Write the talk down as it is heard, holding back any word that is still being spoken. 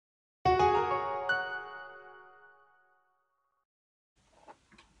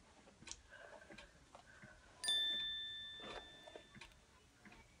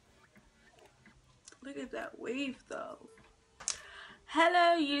at that wave though.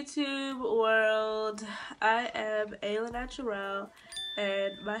 Hello YouTube world, I am Ayla Natural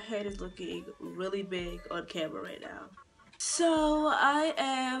and my head is looking really big on camera right now. So I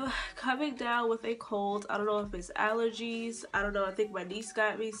am coming down with a cold. I don't know if it's allergies, I don't know, I think my niece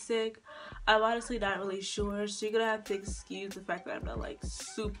got me sick. I'm honestly not really sure, so you're gonna have to excuse the fact that I'm not like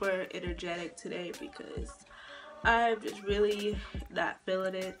super energetic today because I'm just really not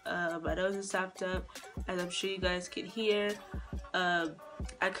feeling it. My nose is stopped up, as I'm sure you guys can hear.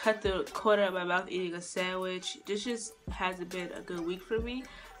 I cut the corner of my mouth eating a sandwich. This just hasn't been a good week for me,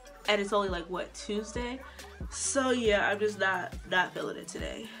 and it's only like what, Tuesday? So yeah, I'm just not feeling it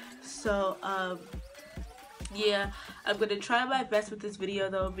today. So yeah, I'm gonna try my best with this video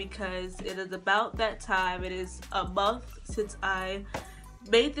though, because it is about that time. It is a month since I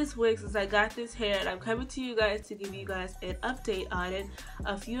made this wig, since I got this hair, and I'm coming to you guys to give you guys an update on it.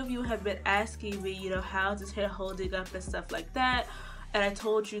 A few of you have been asking me, you know, how's this hair holding up and stuff like that, and I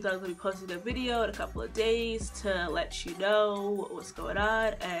told you that I was going to be posting a video in a couple of days to let you know what's going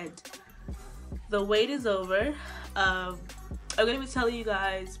on, and the wait is over. I'm going to be telling you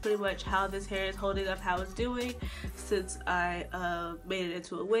guys pretty much how this hair is holding up, how it's doing since I made it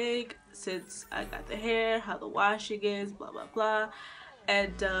into a wig, since I got the hair, how the washing is, blah blah blah.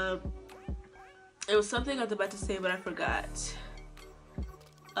 And it was something I was about to say, but I forgot.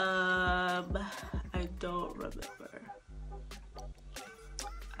 I don't remember.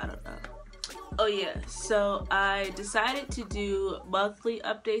 I don't know. Oh yeah, so I decided to do monthly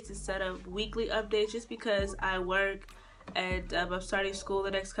updates instead of weekly updates, just because I work and I'm starting school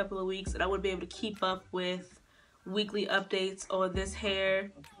the next couple of weeks, and I wouldn't be able to keep up with weekly updates on this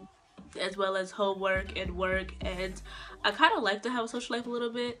hair, as well as homework and work, and I kind of like to have a social life a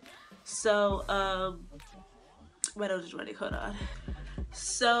little bit. So my nose is running, hold on.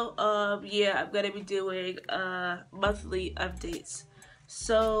 So yeah, I'm gonna be doing monthly updates.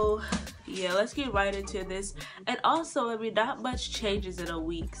 So yeah, let's get right into this. And also, I mean, not much changes in a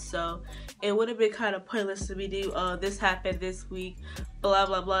week, so it would have been kind of pointless to me do this happened this week, blah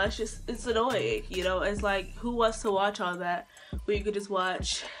blah blah. It's annoying, you know. It's like, who wants to watch all that where you could just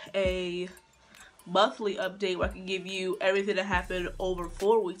watch a monthly update where I can give you everything that happened over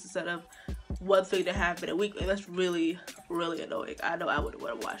 4 weeks instead of one thing that happened a week. Like, that's really annoying. I know I wouldn't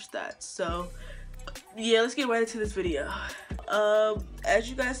want to watch that. So yeah, let's get right into this video. As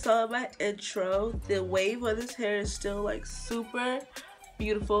you guys saw in my intro, the wave on this hair is still like super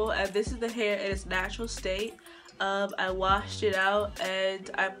beautiful, and this is the hair in its natural state. I washed it out and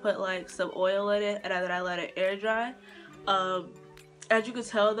I put like some oil in it, and then I let it air dry. As you can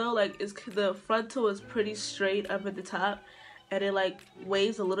tell though, like the frontal is pretty straight up at the top, and it like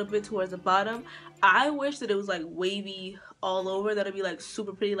waves a little bit towards the bottom. I wish that it was like wavy all over. That'd be like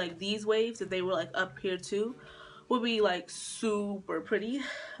super pretty. Like these waves, if they were like up here too, would be like super pretty.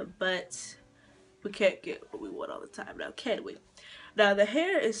 But we can't get what we want all the time now, can we? Now the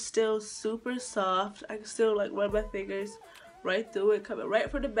hair is still super soft. I can still like run my fingers right through it, coming right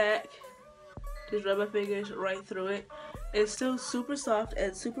from the back. Just run my fingers right through it. It's still super soft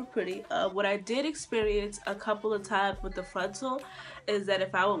and super pretty. What I did experience a couple of times with the frontal is that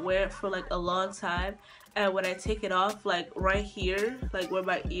if I would wear it for like a long time, and when I take it off, like right here, like where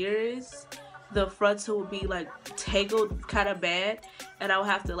my ear is, the frontal would be like tangled kind of bad, and I would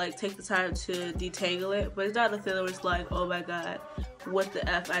have to like take the time to detangle it. But it's not a thing where it's like, oh my god, what the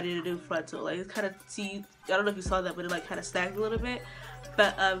F, I need a new frontal. Like, it's kind of, see, I don't know if you saw that, but it like kind of snagged a little bit.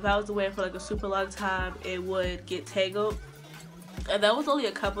 But if I was to wear it for like a super long time, it would get tangled. And that was only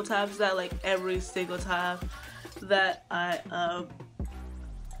a couple times, not like every single time that I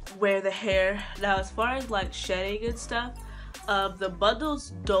wear the hair. Now as far as like shedding and stuff, the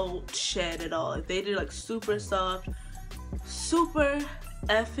bundles don't shed at all. They do like super soft, super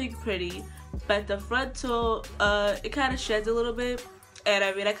effing pretty. But the frontal, it kind of sheds a little bit. And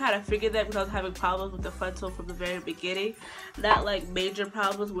I mean, I kind of figured that because I was having problems with the frontal from the very beginning. Not like major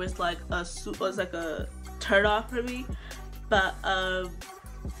problems where it's like a turn off for me. But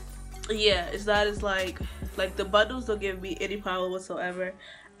yeah, it's not as like the bundles don't give me any problem whatsoever.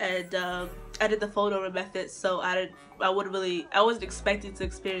 And I did the fold over method, so I wasn't expecting to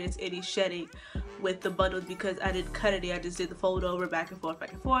experience any shedding with the bundles because I didn't cut any. I just did the fold over back and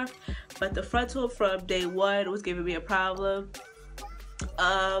forth. But the frontal from day one was giving me a problem.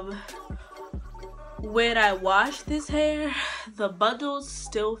 When I wash this hair, the bundles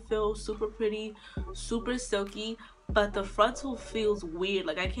still feel super pretty, super silky, but the frontal feels weird.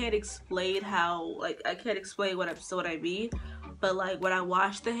 Like, I can't explain how, like, I can't explain what I mean, but like when I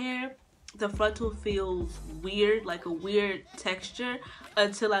wash the hair, the frontal feels weird, like a weird texture,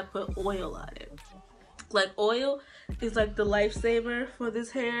 until I put oil on it. Like oil is like the lifesaver for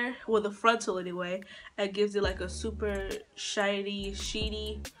this hair, well the frontal anyway. It gives it like a super shiny,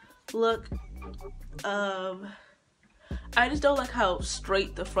 sheeny look. I just don't like how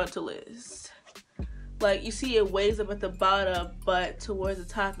straight the frontal is. Like you see it waves up at the bottom, but towards the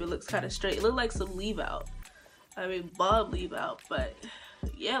top it looks kind of straight. It looked like some leave out. I mean bob leave out, but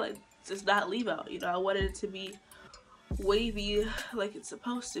yeah, like it's not leave out. You know, I wanted it to be wavy like it's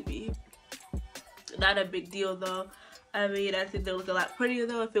supposed to be. Not a big deal though. I mean, I think they look a lot prettier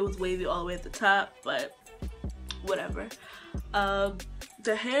though if it was wavy all the way at the top, but whatever.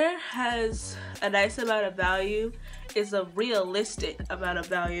 The hair has a nice amount of value. It's a realistic amount of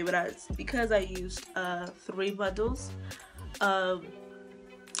value, but because I used 3 bundles.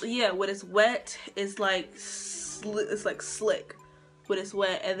 Yeah, when it's wet, it's like slick when it's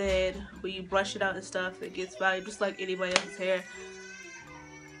wet, and then when you brush it out and stuff, it gets value just like anybody else's hair.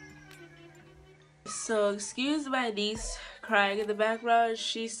 So excuse my niece crying in the background.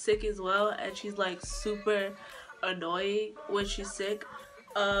 She's sick as well, and she's like super annoying when she's sick.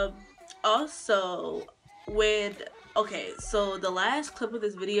 Also, okay, so the last clip of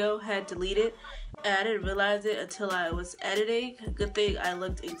this video had deleted, and I didn't realize it until I was editing. Good thing I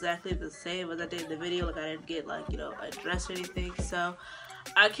looked exactly the same as I did in the video. Like I didn't get like, you know, a dress or anything. So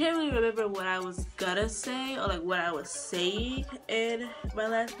I can't really remember what I was gonna say or like what I was saying in my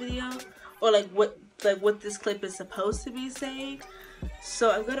last video, or like what this clip is supposed to be saying.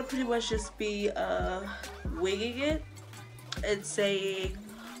 So I'm gonna pretty much just be winging it and saying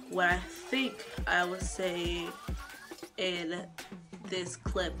what I think I was saying in this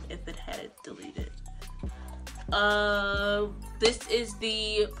clip if it hadn't deleted. This is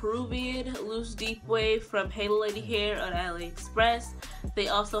the Peruvian loose deep wave from Halo Lady Hair on Aliexpress. They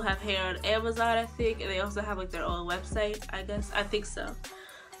also have hair on Amazon, I think, and they also have like their own website, I guess. I think so.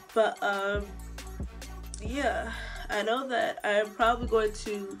 But yeah, I know that I'm probably going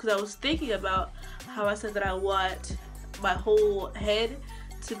to, because I was thinking about how I said that I want my whole head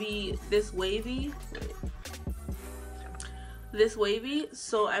to be this wavy. This wavy,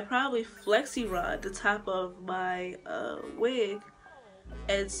 so I probably flexi rod the top of my wig,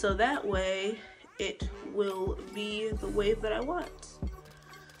 and so that way it will be the wave that I want.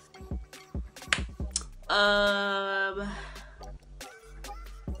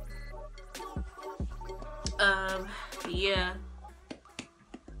 Yeah.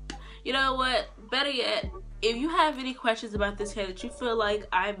 You know what? Better yet, if you have any questions about this hair that you feel like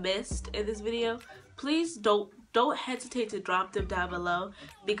I missed in this video, please don't hesitate to drop them down below,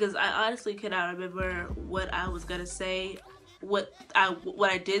 because I honestly cannot remember what I was gonna say, what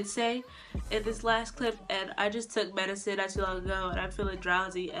I did say in this last clip, and I just took medicine not too long ago, and I'm feeling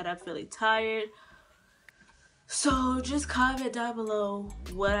drowsy and I'm feeling tired. So just comment down below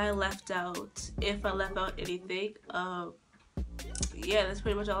what I left out, if I left out anything. Yeah, that's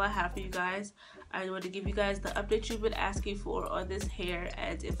pretty much all I have for you guys. I wanted to give you guys the update you've been asking for on this hair,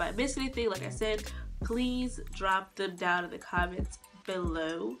 and if I missed anything, like I said, please drop them down in the comments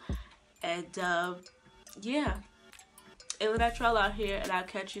below. And yeah, Illa Natural out here, and I'll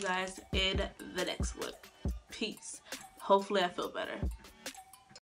catch you guys in the next one. Peace. Hopefully I feel better.